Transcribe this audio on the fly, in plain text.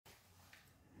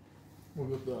We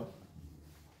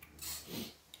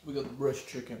got the breast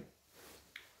chicken,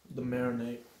 the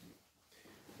marinade,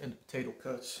 and the potato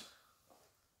cuts.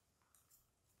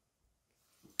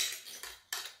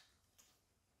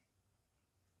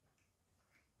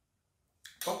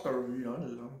 Fuck that review, I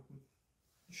just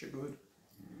shit good.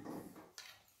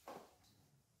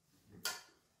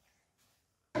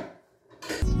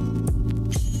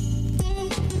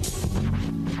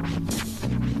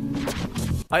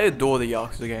 I adore the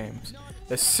Yakuza games.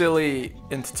 They're silly,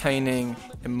 entertaining,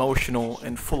 emotional,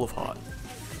 and full of heart.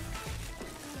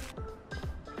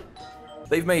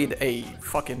 They've made a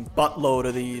fucking buttload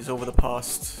of these over the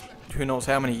past who knows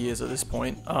how many years at this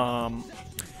point.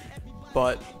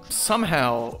 But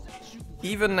somehow,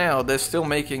 even now, they're still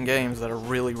making games that are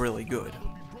really, really good.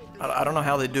 I don't know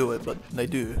how they do it, but they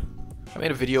do. I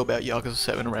made a video about Yakuza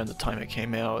 7 around the time it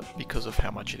came out because of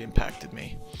how much it impacted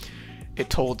me. It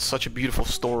told such a beautiful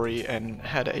story and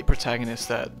had a protagonist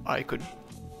that I could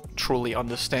truly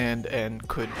understand and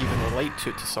could even relate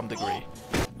to some degree.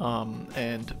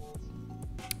 And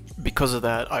because of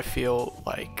that, I feel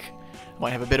like I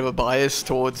might have a bit of a bias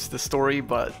towards the story,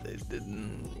 but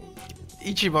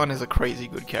Ichiban is a crazy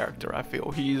good character. I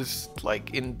feel he's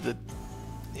like in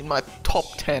my top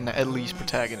 10 at least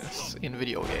protagonists in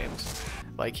video games.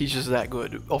 Like, he's just that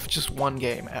good, off just one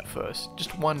game at first.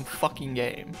 Just one fucking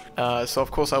game. So of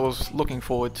course I was looking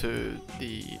forward to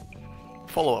the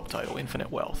follow-up title, Infinite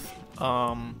Wealth.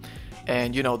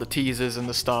 And you know, the teasers and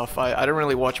the stuff. I didn't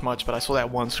really watch much, but I saw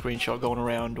that one screenshot going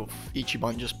around of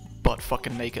Ichiban just butt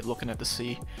fucking naked looking at the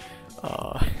sea.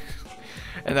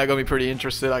 And that got me pretty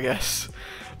interested, I guess.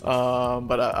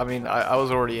 But I mean, I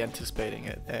was already anticipating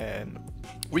it, and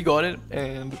we got it,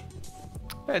 and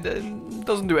it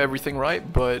doesn't do everything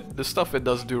right, but the stuff it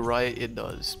does do right, it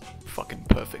does fucking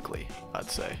perfectly, I'd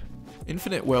say.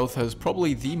 Infinite Wealth has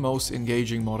probably the most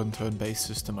engaging modern turn-based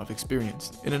system I've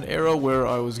experienced. In an era where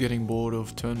I was getting bored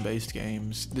of turn-based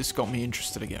games, this got me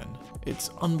interested again. It's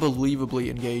unbelievably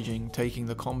engaging, taking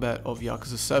the combat of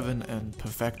Yakuza 7 and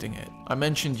perfecting it. I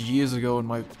mentioned years ago in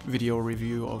my video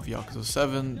review of Yakuza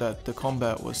 7 that the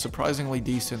combat was surprisingly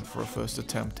decent for a first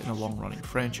attempt in a long-running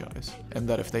franchise, and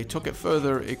that if they took it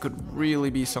further, it could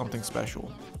really be something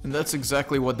special. And that's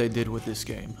exactly what they did with this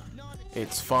game.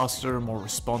 It's faster, more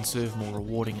responsive, more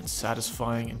rewarding and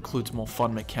satisfying, includes more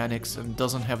fun mechanics, and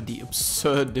doesn't have the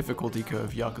absurd difficulty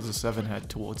curve Yakuza 7 had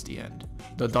towards the end.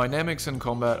 The dynamics in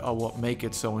combat are what make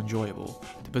it so enjoyable.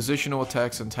 The positional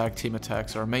attacks and tag team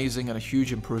attacks are amazing and a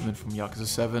huge improvement from Yakuza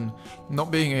 7.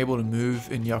 Not being able to move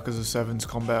in Yakuza 7's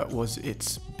combat was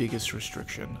its biggest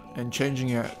restriction, and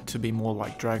changing it to be more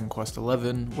like Dragon Quest XI,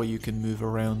 where you can move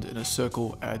around in a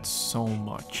circle, adds so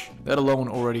much. That alone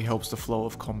already helps the flow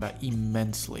of combat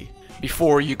immensely.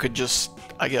 Before, you could just,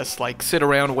 I guess, like sit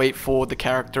around, wait for the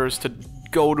characters to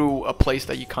go to a place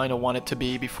that you kind of want it to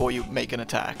be before you make an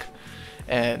attack.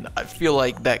 And I feel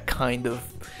like that kind of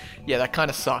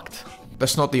sucked.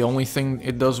 That's not the only thing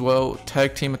it does well.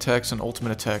 Tag team attacks and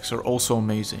ultimate attacks are also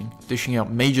amazing, dishing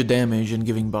out major damage and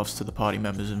giving buffs to the party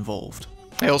members involved.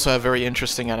 They also have very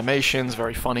interesting animations,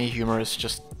 very funny, humorous,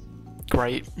 just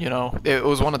great, you know. It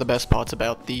was one of the best parts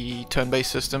about the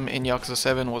turn-based system in Yakuza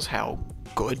 7 was how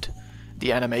good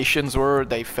the animations were.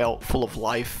 They felt full of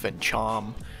life and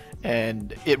charm,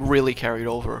 and it really carried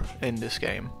over in this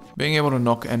game. Being able to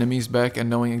knock enemies back and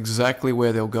knowing exactly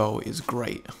where they'll go is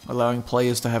great, allowing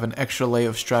players to have an extra layer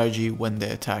of strategy when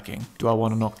they're attacking. Do I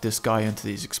want to knock this guy into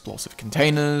these explosive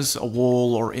containers, a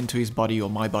wall, or into his buddy or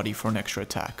my buddy for an extra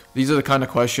attack? These are the kind of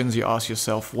questions you ask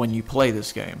yourself when you play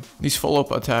this game. These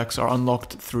follow-up attacks are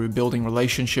unlocked through building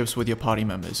relationships with your party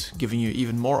members, giving you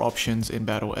even more options in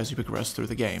battle as you progress through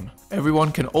the game.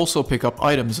 Everyone can also pick up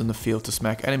items in the field to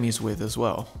smack enemies with as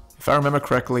well. If I remember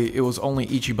correctly, it was only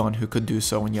Ichiban who could do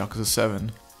so in Yakuza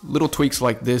 7. Little tweaks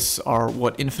like this are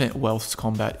what Infinite Wealth's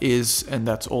combat is, and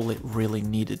that's all it really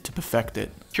needed to perfect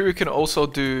it. Kiryu can also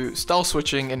do style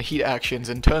switching and heat actions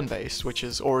in turn-based, which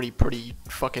is already pretty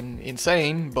fucking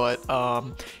insane, but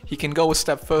he can go a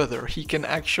step further. He can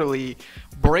actually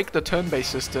break the turn-based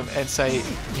system and say,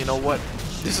 you know what,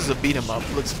 this is a beat 'em up,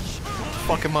 let's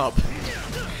fuck him up.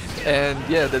 And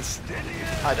yeah, that's,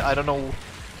 I don't know.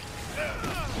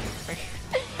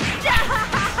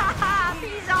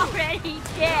 Already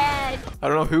dead. I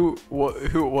don't know who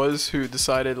it was who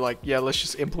decided, like, yeah, let's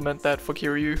just implement that for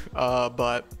Kiryu,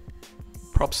 but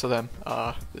props to them.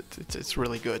 It's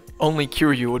really good. Only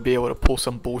Kiryu would be able to pull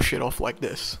some bullshit off like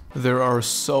this. There are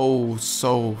so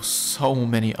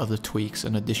many other tweaks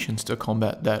and additions to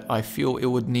combat that I feel it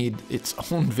would need its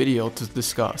own video to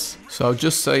discuss. So I'll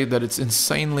just say that it's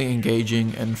insanely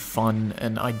engaging and fun,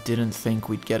 and I didn't think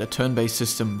we'd get a turn-based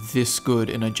system this good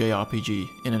in a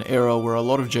JRPG, in an era where a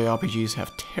lot of JRPGs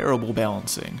have terrible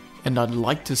balancing. And I'd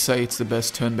like to say it's the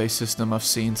best turn-based system I've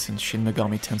seen since Shin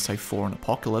Megami Tensei 4 and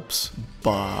Apocalypse,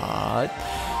 but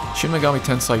Shin Megami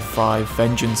Tensei 5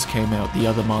 Vengeance came out the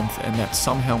other month, and that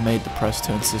somehow made the press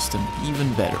turn system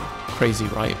even better. Crazy,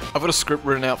 right? I've got a script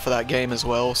written out for that game as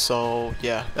well, so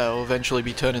yeah, that'll eventually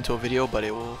be turned into a video, but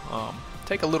it will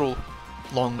take a little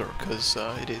longer, because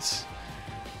it is,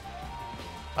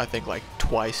 I think, like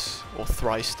twice or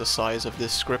thrice the size of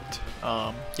this script.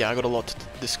 Yeah, I got a lot to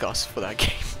discuss for that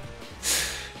game.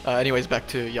 Anyways, back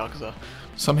to Yakuza.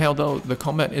 Somehow though, the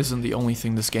combat isn't the only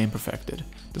thing this game perfected.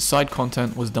 The side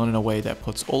content was done in a way that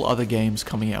puts all other games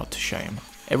coming out to shame.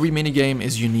 Every minigame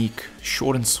is unique,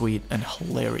 short and sweet, and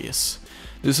hilarious.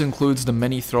 This includes the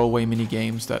many throwaway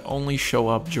minigames that only show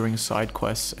up during side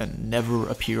quests and never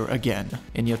appear again.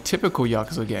 In your typical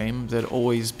Yakuza game, there'd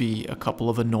always be a couple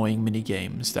of annoying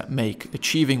minigames that make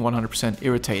achieving 100%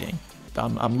 irritating.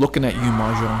 I'm looking at you,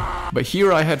 Mahjong. But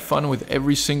here I had fun with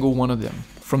every single one of them.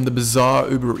 From the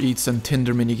bizarre Uber Eats and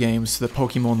Tinder minigames to the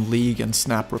Pokemon League and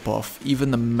Snap ripoff,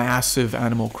 even the massive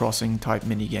Animal Crossing type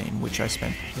minigame, which I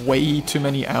spent way too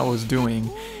many hours doing,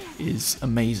 is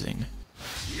amazing.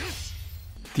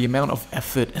 The amount of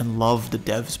effort and love the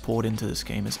devs poured into this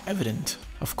game is evident.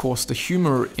 Of course, the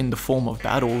humor in the form of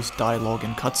battles, dialogue,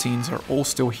 and cutscenes are all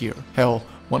still here. Hell,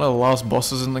 one of the last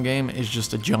bosses in the game is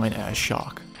just a giant ass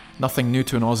shark. Nothing new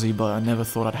to an Aussie, but I never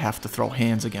thought I'd have to throw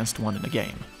hands against one in a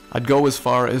game. I'd go as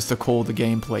far as to call the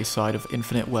gameplay side of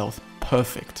Infinite Wealth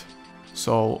perfect.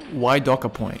 So why dock a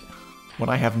point? When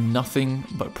I have nothing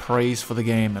but praise for the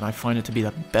game and I find it to be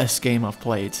the best game I've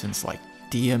played since like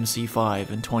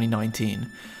DMC5 in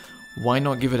 2019, why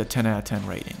not give it a 10 out of 10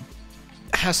 rating?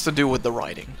 It has to do with the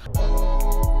writing.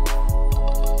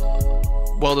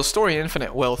 While the story in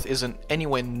Infinite Wealth isn't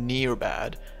anywhere near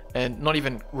bad, and not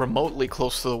even remotely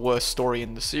close to the worst story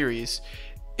in the series,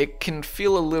 it can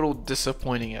feel a little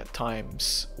disappointing at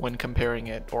times when comparing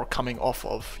it or coming off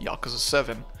of Yakuza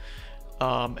 7,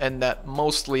 and that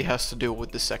mostly has to do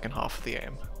with the second half of the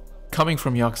game. Coming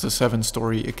from Yakuza 7's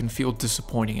story, it can feel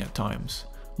disappointing at times,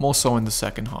 more so in the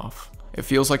second half. It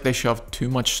feels like they shoved too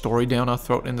much story down our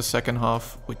throat in the second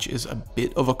half, which is a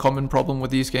bit of a common problem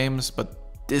with these games, but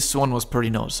this one was pretty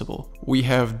noticeable. We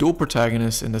have dual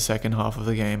protagonists in the second half of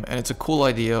the game, and it's a cool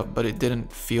idea, but it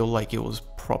didn't feel like it was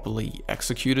properly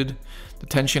executed. The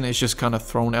tension is just kind of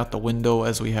thrown out the window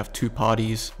as we have two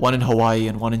parties, one in Hawaii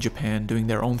and one in Japan, doing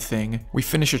their own thing. We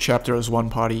finish a chapter as one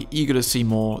party, eager to see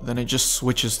more, then it just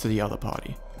switches to the other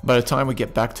party. By the time we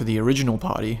get back to the original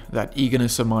party, that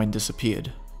eagerness of mine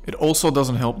disappeared. It also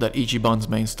doesn't help that Ichiban's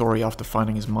main story after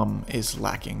finding his mum is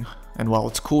lacking. And while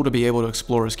it's cool to be able to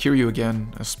explore as Kiryu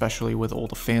again, especially with all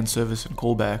the fan service and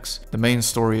callbacks, the main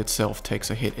story itself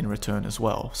takes a hit in return as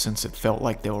well, since it felt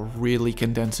like they were really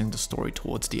condensing the story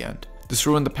towards the end. This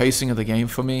ruined the pacing of the game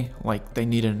for me, like they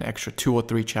needed an extra 2 or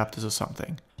 3 chapters or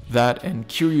something. That and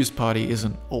Kiryu's party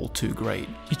isn't all too great.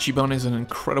 Ichiban is an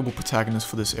incredible protagonist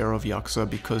for this era of Yakuza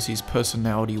because his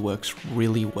personality works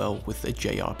really well with a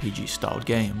JRPG styled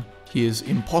game. He is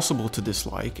impossible to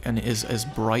dislike and is as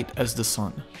bright as the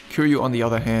sun. Kiryu, on the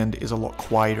other hand, is a lot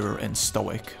quieter and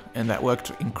stoic, and that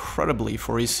worked incredibly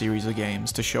for his series of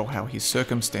games to show how his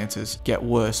circumstances get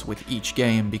worse with each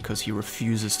game because he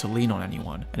refuses to lean on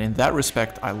anyone. And in that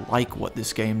respect, I like what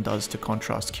this game does to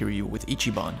contrast Kiryu with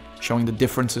Ichiban, showing the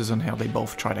differences in how they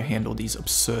both try to handle these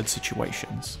absurd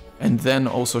situations. And then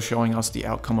also showing us the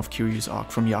outcome of Kiryu's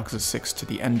arc from Yakuza 6 to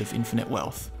the end of Infinite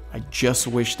Wealth. I just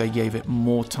wish they gave it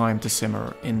more time to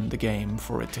simmer in the game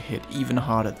for it to hit even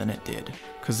harder than it did.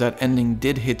 Cause that ending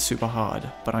did hit super hard,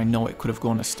 but I know it could have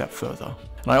gone a step further.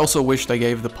 And I also wish they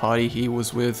gave the party he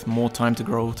was with more time to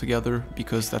grow together,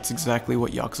 because that's exactly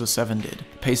what Yakuza 7 did.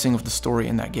 The pacing of the story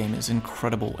in that game is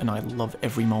incredible and I love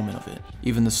every moment of it.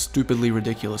 Even the stupidly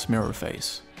ridiculous mirror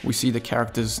face. We see the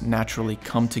characters naturally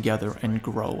come together and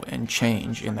grow and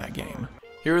change in that game.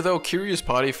 Here though, Kiryu's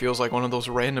party feels like one of those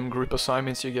random group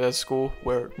assignments you get at school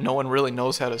where no one really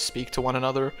knows how to speak to one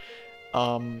another.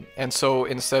 And so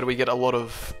instead we get a lot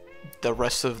of the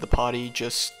rest of the party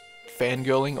just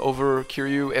fangirling over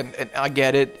Kiryu, and I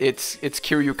get it, it's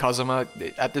Kiryu Kazuma.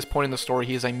 At this point in the story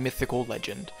he is a mythical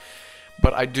legend.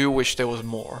 But I do wish there was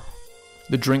more.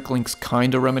 The Drinklinks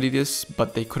kinda remedy this,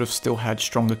 but they could have still had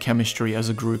stronger chemistry as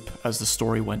a group as the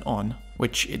story went on,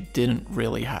 which it didn't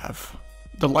really have.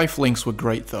 The life links were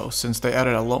great though, since they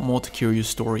added a lot more to Kiryu's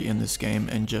story in this game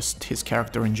and just his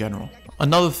character in general.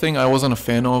 Another thing I wasn't a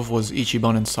fan of was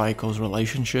Ichiban and Saiko's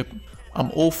relationship. I'm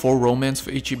all for romance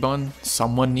for Ichiban,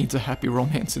 someone needs a happy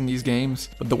romance in these games,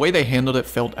 but the way they handled it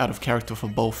felt out of character for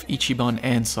both Ichiban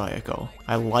and Sayako.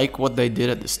 I like what they did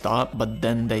at the start, but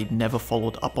then they never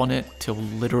followed up on it till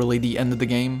literally the end of the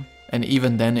game, and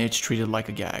even then it's treated like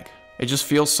a gag. It just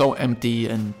feels so empty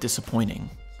and disappointing.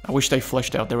 I wish they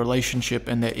fleshed out their relationship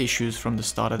and their issues from the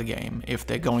start of the game, if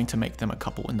they're going to make them a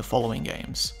couple in the following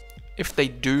games. If they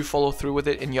do follow through with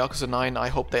it in Yakuza 9, I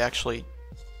hope they actually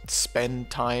spend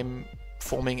time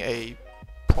forming a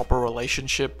proper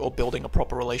relationship or building a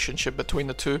proper relationship between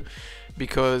the two,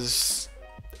 because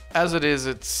as it is,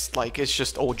 it's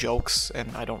just all jokes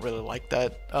and I don't really like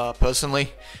that.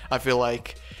 Personally, I feel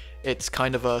like it's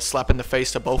kind of a slap in the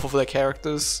face to both of their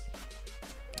characters,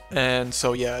 and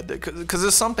so yeah, because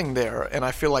there's something there and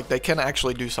I feel like they can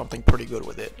actually do something pretty good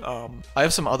with it. I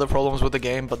have some other problems with the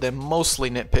game, but they're mostly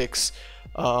nitpicks.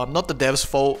 Not the devs'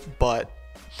 fault, but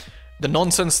the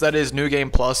nonsense that is New Game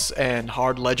Plus and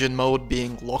Hard Legend mode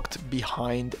being locked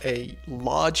behind a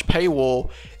large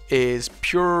paywall is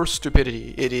pure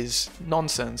stupidity. It is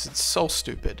nonsense. It's so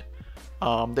stupid.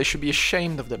 They should be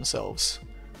ashamed of themselves.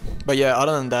 But yeah,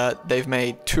 other than that, they've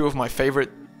made two of my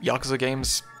favorite Yakuza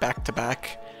games back to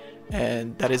back,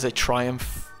 and that is a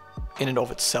triumph in and of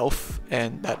itself,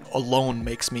 and that alone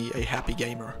makes me a happy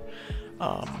gamer.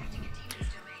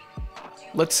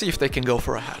 Let's see if they can go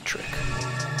for a hat trick.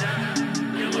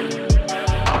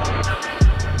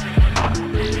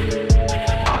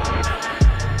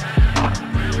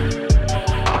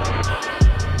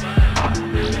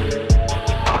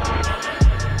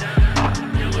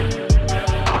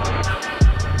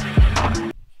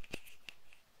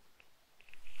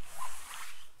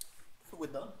 We're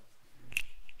done.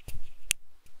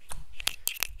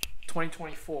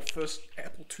 2024 first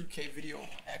Apple 2K video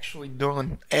actually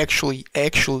done. Actually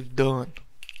done.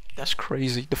 That's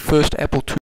crazy. The first Apple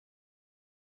 2